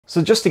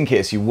So just in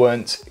case you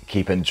weren't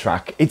keeping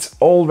track, it's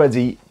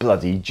already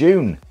bloody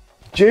June.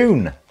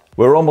 June!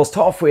 We're almost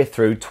halfway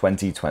through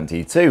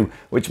 2022,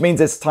 which means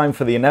it's time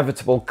for the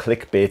inevitable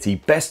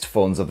clickbaity best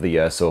phones of the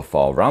year so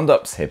far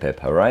roundups. Hip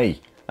hip hooray.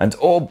 And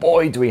oh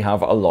boy do we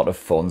have a lot of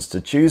phones to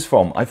choose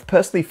from. I've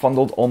personally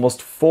fondled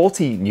almost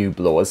 40 new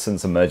blowers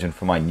since emerging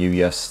from my New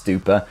Year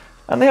stupor,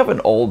 and they haven't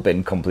all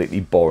been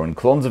completely boring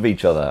clones of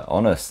each other,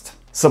 honest.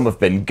 Some have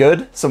been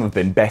good, some have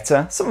been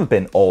better, some have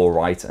been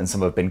alright, and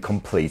some have been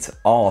complete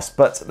arse.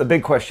 But the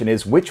big question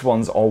is, which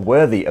ones are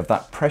worthy of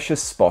that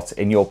precious spot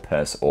in your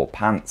purse or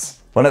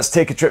pants? Well, let's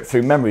take a trip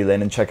through memory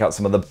lane and check out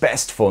some of the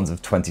best phones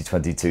of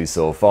 2022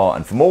 so far.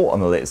 And for more on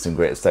the latest and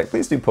greatest tech,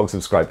 please do poke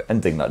subscribe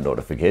and ding that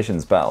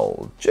notifications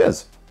bell.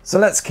 Cheers! So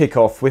let's kick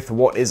off with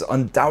what is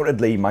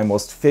undoubtedly my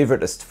most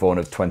favouriteest phone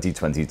of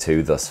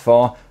 2022 thus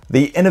far,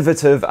 the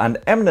innovative and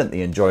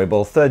eminently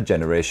enjoyable third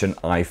generation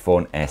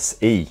iPhone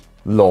SE.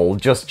 Lol,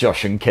 just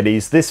joshing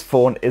kiddies, this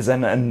phone is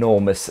an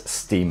enormous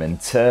steaming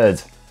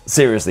turd.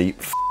 Seriously,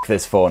 f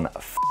this phone,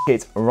 f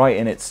it right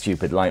in its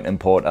stupid lightning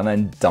port and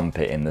then dump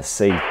it in the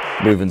sea.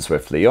 Moving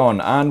swiftly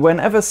on, and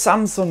whenever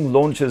Samsung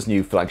launches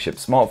new flagship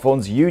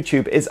smartphones,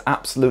 YouTube is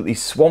absolutely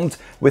swamped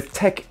with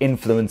tech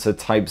influencer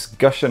types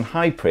gushing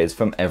high praise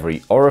from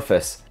every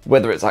orifice,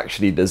 whether it's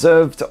actually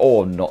deserved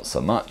or not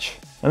so much.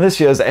 And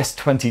this year's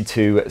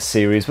S22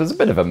 series was a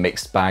bit of a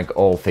mixed bag,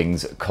 all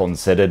things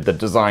considered. The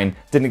design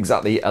didn't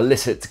exactly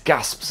elicit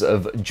gasps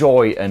of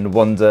joy and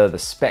wonder, the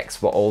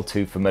specs were all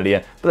too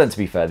familiar, but then to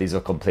be fair, these are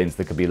complaints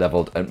that could be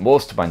levelled at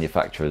most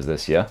manufacturers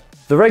this year.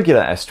 The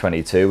regular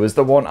S22 was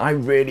the one I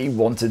really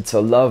wanted to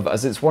love,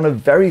 as it's one of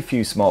very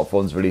few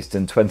smartphones released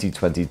in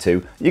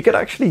 2022 you could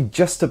actually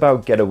just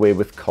about get away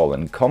with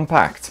calling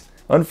compact.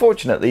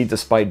 Unfortunately,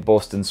 despite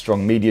boasting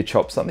strong media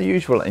chops and the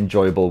usual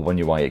enjoyable One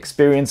UI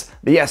experience,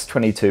 the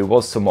S22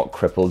 was somewhat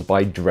crippled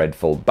by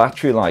dreadful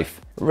battery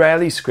life,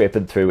 rarely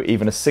scraping through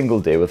even a single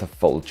day with a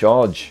full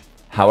charge.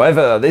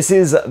 However, this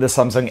is the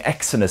Samsung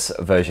Exynos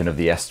version of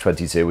the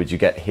S22, which you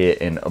get here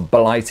in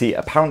Blighty.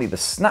 Apparently the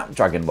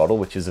Snapdragon model,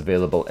 which is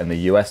available in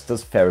the US,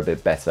 does fare a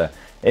bit better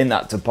in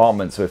that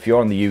department, so if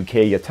you're in the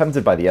UK, you're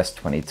tempted by the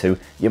S22,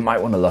 you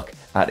might want to look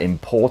at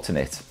importing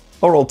it.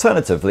 Or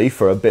alternatively,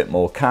 for a bit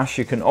more cash,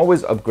 you can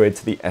always upgrade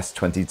to the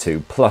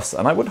S22 Plus,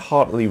 and I would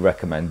heartily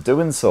recommend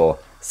doing so.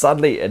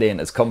 Sadly, it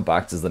ain't as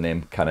compact as the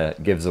name kinda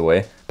gives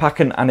away,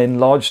 packing an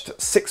enlarged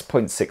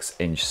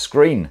 6.6-inch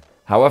screen.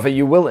 However,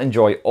 you will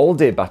enjoy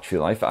all-day battery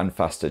life and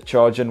faster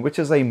charging, which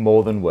is a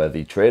more than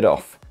worthy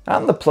trade-off.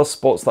 And the Plus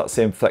sports that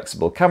same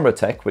flexible camera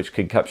tech, which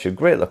can capture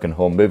great-looking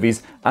home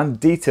movies and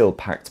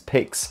detail-packed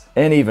pics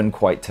in even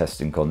quite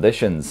testing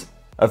conditions.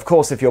 Of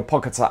course, if your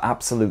pockets are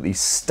absolutely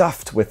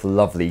stuffed with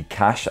lovely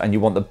cash and you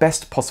want the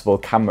best possible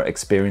camera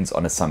experience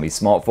on a Sammy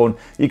smartphone,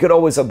 you could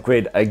always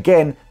upgrade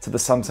again to the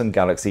Samsung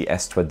Galaxy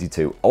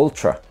S22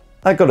 Ultra.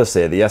 I gotta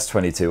say, the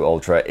S22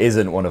 Ultra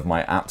isn't one of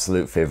my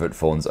absolute favourite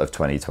phones of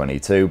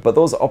 2022, but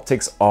those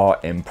optics are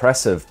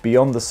impressive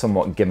beyond the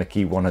somewhat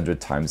gimmicky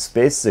 100x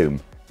space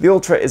zoom. The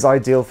Ultra is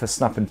ideal for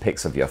snapping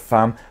pics of your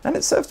fam, and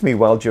it served me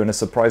well during a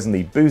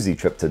surprisingly boozy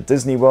trip to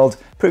Disney World,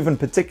 proving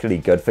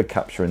particularly good for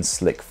capturing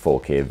slick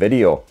 4K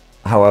video.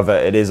 However,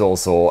 it is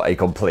also a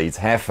complete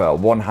heifer.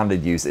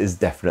 One-handed use is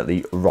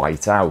definitely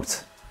right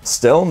out.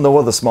 Still, no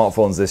other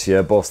smartphones this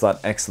year boast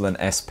that excellent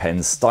S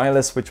Pen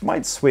stylus, which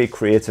might sway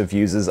creative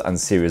users and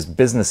serious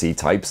businessy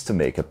types to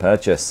make a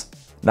purchase.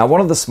 Now,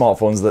 one of the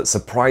smartphones that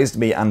surprised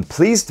me and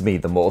pleased me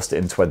the most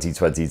in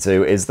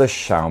 2022 is the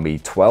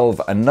Xiaomi 12,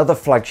 another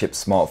flagship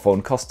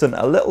smartphone costing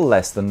a little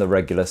less than the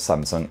regular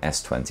Samsung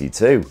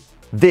S22.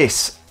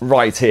 This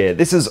right here,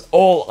 this is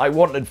all I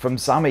wanted from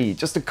Sammy,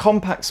 just a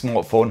compact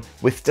smartphone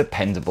with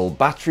dependable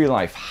battery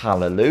life,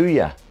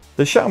 hallelujah.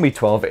 The Xiaomi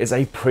 12 is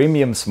a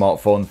premium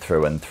smartphone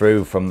through and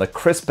through, from the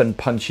crisp and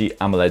punchy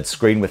AMOLED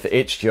screen with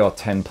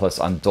HDR10 Plus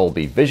and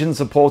Dolby Vision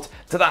support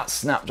to that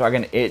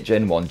Snapdragon 8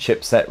 Gen 1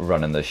 chipset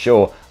running the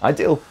show,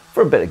 ideal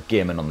for a bit of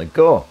gaming on the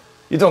go.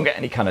 You don't get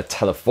any kind of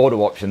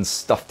telephoto options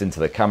stuffed into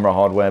the camera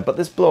hardware, but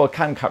this blower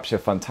can capture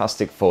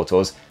fantastic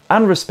photos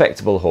and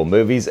respectable home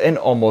movies in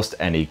almost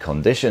any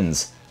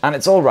conditions. And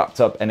it's all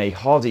wrapped up in a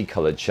hardy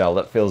coloured shell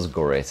that feels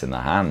great in the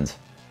hand.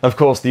 Of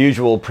course, the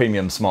usual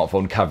premium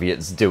smartphone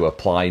caveats do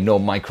apply. No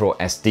micro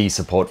SD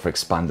support for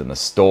expanding the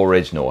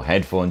storage, no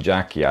headphone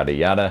jack, yada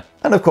yada.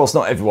 And of course,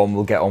 not everyone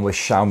will get on with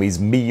Xiaomi's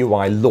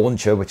MIUI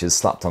launcher, which is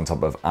slapped on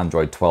top of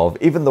Android 12,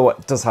 even though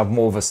it does have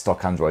more of a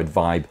stock Android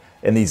vibe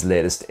in these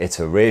latest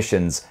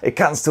iterations. It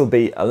can still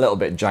be a little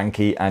bit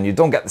janky, and you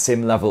don't get the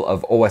same level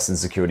of OS and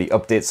security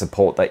update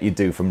support that you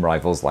do from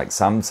rivals like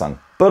Samsung.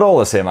 But all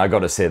the same, I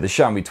gotta say, the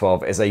Xiaomi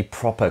 12 is a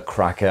proper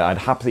cracker. I'd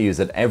happily use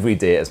it every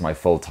day as my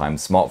full-time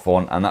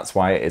smartphone, and that's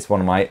why it's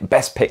one of my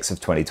best picks of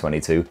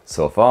 2022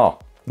 so far.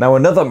 Now,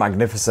 another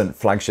magnificent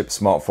flagship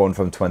smartphone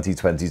from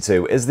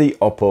 2022 is the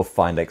Oppo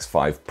Find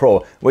X5 Pro,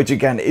 which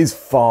again is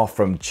far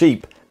from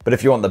cheap. But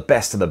if you want the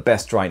best of the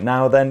best right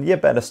now, then you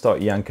better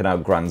start yanking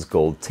out Grand's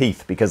gold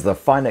teeth, because the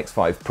Find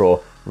X5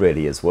 Pro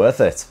really is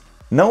worth it.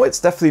 No, it's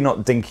definitely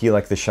not dinky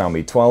like the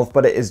Xiaomi 12,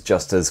 but it is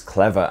just as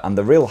clever, and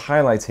the real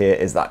highlight here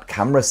is that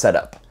camera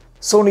setup.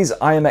 Sony's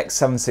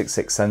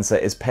IMX766 sensor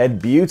is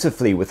paired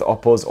beautifully with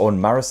Oppo's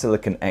own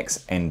Marisilicon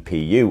X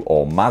NPU,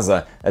 or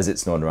MAZA as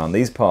it's known around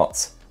these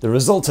parts. The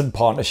resultant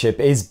partnership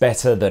is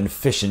better than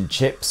fish and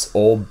chips,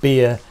 or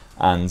beer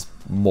and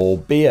more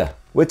beer.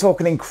 We're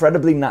talking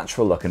incredibly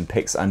natural looking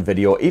pics and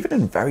video, even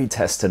in very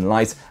testing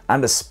light,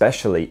 and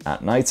especially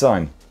at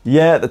nighttime.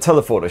 Yeah, the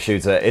telephoto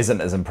shooter isn't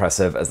as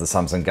impressive as the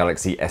Samsung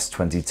Galaxy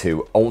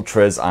S22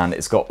 Ultras, and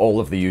it's got all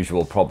of the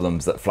usual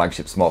problems that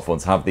flagship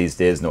smartphones have these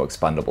days, no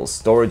expandable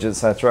storage,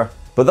 etc.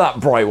 But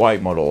that bright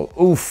white model,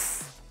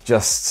 oof,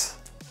 just,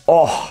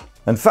 oh.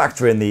 And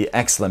factor in the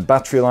excellent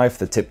battery life,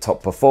 the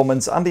tip-top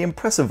performance, and the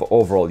impressive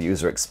overall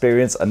user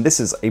experience, and this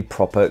is a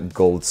proper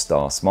gold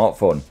star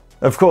smartphone.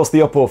 Of course, the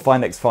Oppo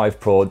Find X5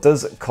 Pro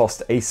does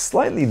cost a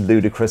slightly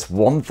ludicrous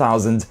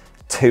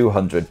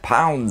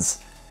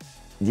 £1,200.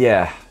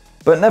 Yeah,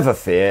 but never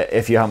fear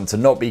if you happen to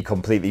not be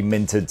completely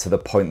minted to the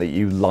point that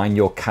you line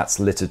your cat's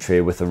litter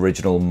tray with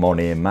original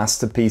Monet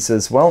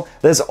masterpieces. Well,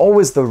 there's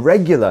always the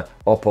regular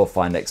Oppo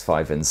Find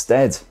X5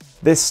 instead.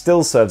 This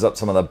still serves up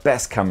some of the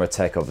best camera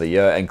tech of the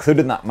year,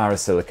 including that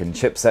Marisilicon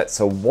chipset,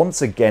 so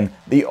once again,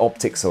 the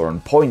optics are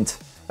on point.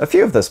 A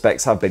few of the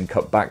specs have been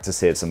cut back to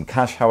save some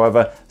cash,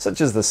 however,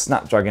 such as the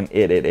Snapdragon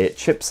 888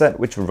 chipset,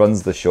 which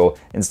runs the show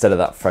instead of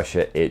that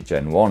fresher 8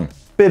 Gen 1.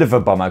 Bit of a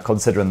bummer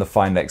considering the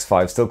Find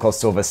X5 still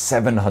costs over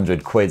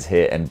 700 quid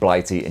here in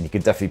Blighty, and you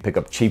could definitely pick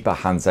up cheaper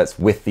handsets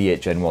with the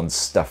 8 Gen 1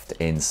 stuffed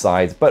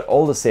inside, but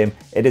all the same,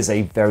 it is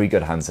a very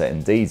good handset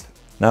indeed.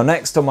 Now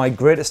next on my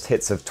greatest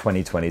hits of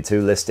 2022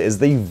 list is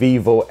the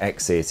Vivo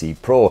X80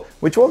 Pro,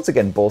 which once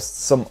again boasts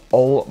some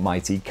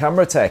almighty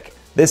camera tech.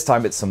 This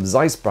time it's some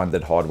Zeiss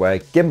branded hardware,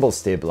 gimbal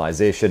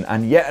stabilization,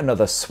 and yet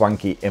another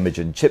swanky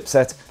imaging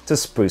chipset to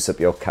spruce up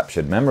your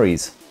captured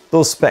memories.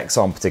 Those specs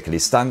aren't particularly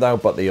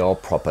standout, but they are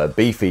proper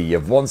beefy.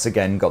 You've once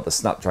again got the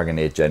Snapdragon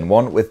 8 Gen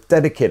 1 with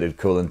dedicated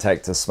cooling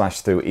tech to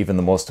smash through even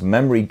the most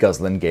memory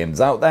guzzling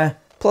games out there,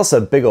 plus a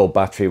big old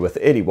battery with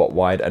 80 watt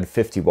wide and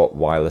 50 watt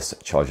wireless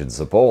charging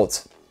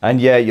support. And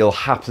yeah, you'll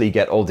happily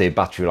get all day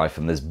battery life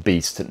from this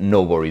beast,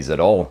 no worries at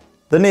all.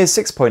 The near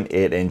 6.8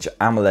 inch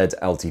AMOLED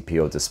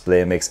LTPO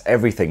display makes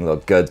everything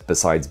look good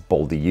besides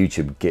baldy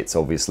YouTube gits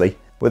obviously,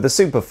 with a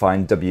super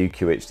fine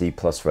WQHD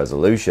plus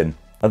resolution.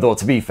 Although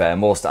to be fair,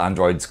 most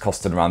Androids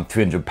costing around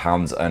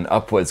 £300 and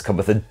upwards come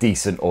with a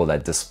decent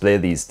OLED display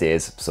these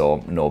days,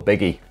 so no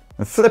biggie.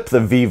 And flip the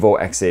Vivo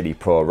X80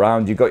 Pro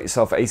around, you got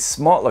yourself a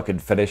smart looking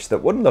finish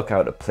that wouldn't look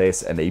out of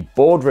place in a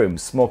boardroom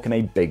smoking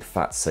a big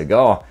fat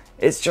cigar.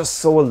 It's just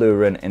so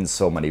alluring in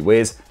so many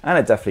ways, and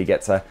it definitely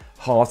gets a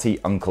hearty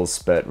Uncle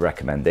Spurt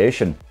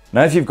recommendation.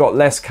 Now if you've got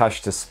less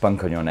cash to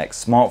spunk on your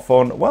next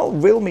smartphone, well,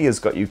 Realme has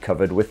got you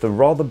covered with the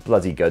rather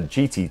bloody good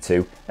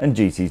GT2 and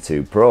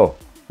GT2 Pro.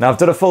 Now I've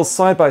done a full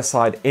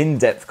side-by-side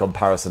in-depth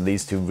comparison of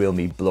these two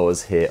Realme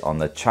blowers here on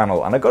the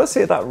channel, and I've got to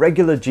say that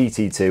regular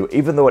GT2,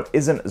 even though it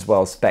isn't as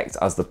well spec'd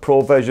as the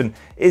Pro version,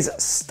 is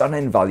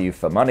stunning value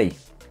for money.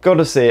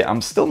 Gotta say,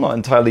 I'm still not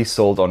entirely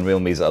sold on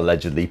Realme's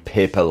allegedly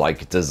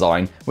paper-like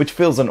design, which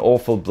feels an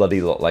awful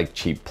bloody lot like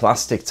cheap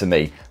plastic to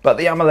me, but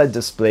the AMOLED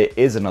display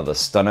is another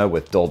stunner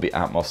with Dolby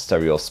Atmos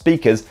stereo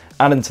speakers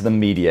adding to the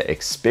media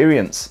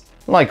experience.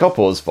 Like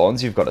Oppo's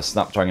phones, you've got a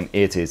Snapdragon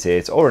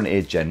 888 or an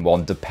 8 Gen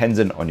 1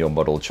 dependent on your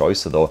model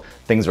choice, although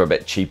things are a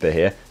bit cheaper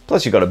here.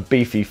 Plus you've got a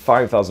beefy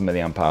 5000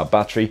 mAh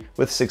battery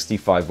with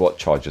 65 watt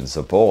charging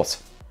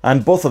support.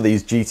 And both of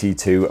these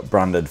GT2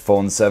 branded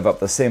phones serve up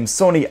the same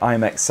Sony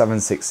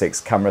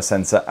IMX766 camera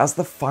sensor as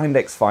the Find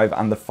X5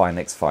 and the Find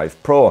X5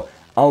 Pro,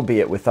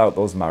 albeit without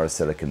those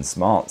Marisilicon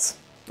smarts.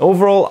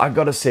 Overall, I've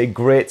got to say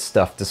great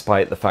stuff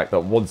despite the fact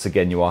that once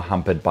again you are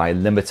hampered by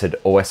limited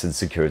OS and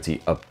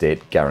security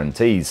update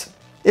guarantees.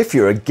 If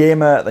you're a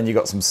gamer, then you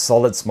got some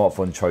solid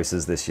smartphone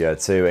choices this year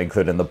too,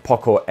 including the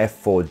Poco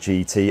F4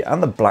 GT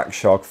and the Black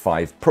Shark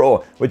 5 Pro,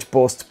 which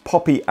boast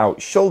poppy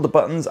out shoulder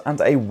buttons and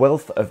a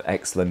wealth of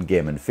excellent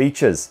gaming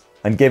features.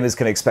 And gamers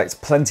can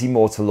expect plenty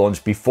more to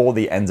launch before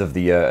the end of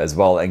the year as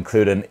well,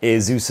 including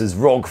Asus's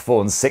ROG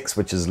Phone 6,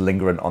 which is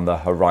lingering on the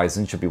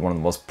horizon, should be one of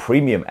the most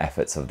premium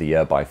efforts of the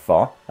year by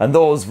far. And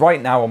those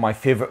right now are my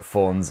favourite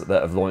phones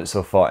that have launched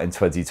so far in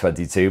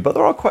 2022, but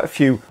there are quite a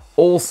few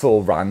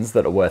also RANs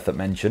that are worth a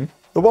mention.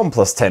 The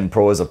OnePlus 10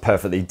 Pro is a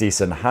perfectly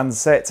decent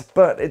handset,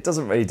 but it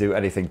doesn't really do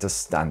anything to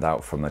stand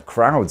out from the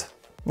crowd.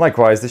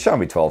 Likewise, the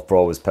Xiaomi 12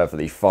 Pro was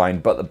perfectly fine,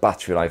 but the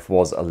battery life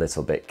was a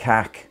little bit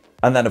cack.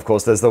 And then of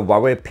course there's the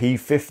Huawei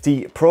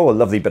P50 Pro, a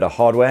lovely bit of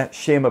hardware,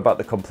 shame about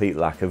the complete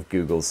lack of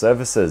Google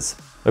services.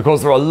 Of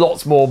course there are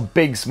lots more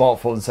big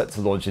smartphones set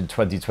to launch in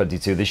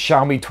 2022. The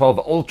Xiaomi 12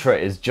 Ultra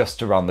is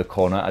just around the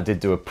corner. I did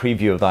do a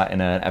preview of that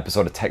in an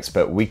episode of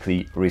TechSpert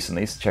Weekly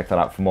recently, so check that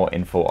out for more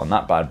info on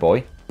that bad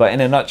boy. But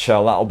in a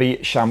nutshell, that'll be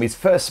Xiaomi's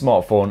first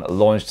smartphone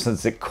launched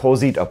since it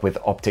cozied up with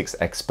optics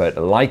expert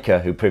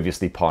Leica, who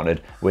previously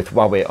partnered with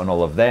Huawei on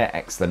all of their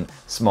excellent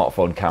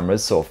smartphone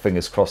cameras, so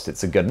fingers crossed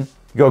it's a good one.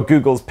 You got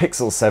Google's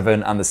Pixel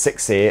 7 and the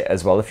 6a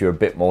as well if you're a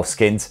bit more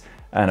skint.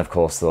 And of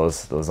course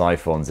those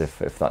iPhones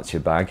if that's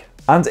your bag.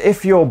 And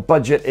if your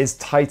budget is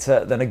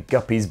tighter than a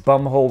guppy's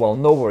bumhole, well,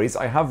 no worries,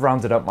 I have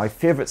rounded up my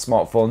favourite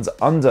smartphones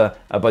under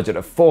a budget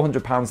of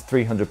 £400,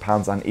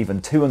 £300 and even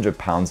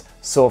 £200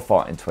 so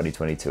far in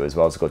 2022 as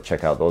well, so go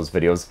check out those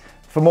videos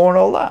for more on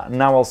all that.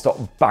 Now I'll stop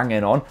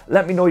banging on.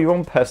 Let me know your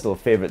own personal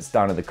favourites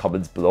down in the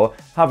comments below.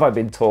 Have I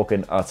been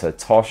talking utter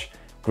tosh?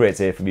 Great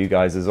to hear from you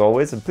guys as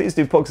always, and please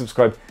do poke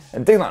subscribe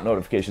and ding that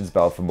notifications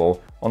bell for more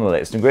on the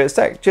latest and greatest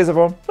tech. Cheers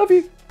everyone, love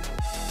you.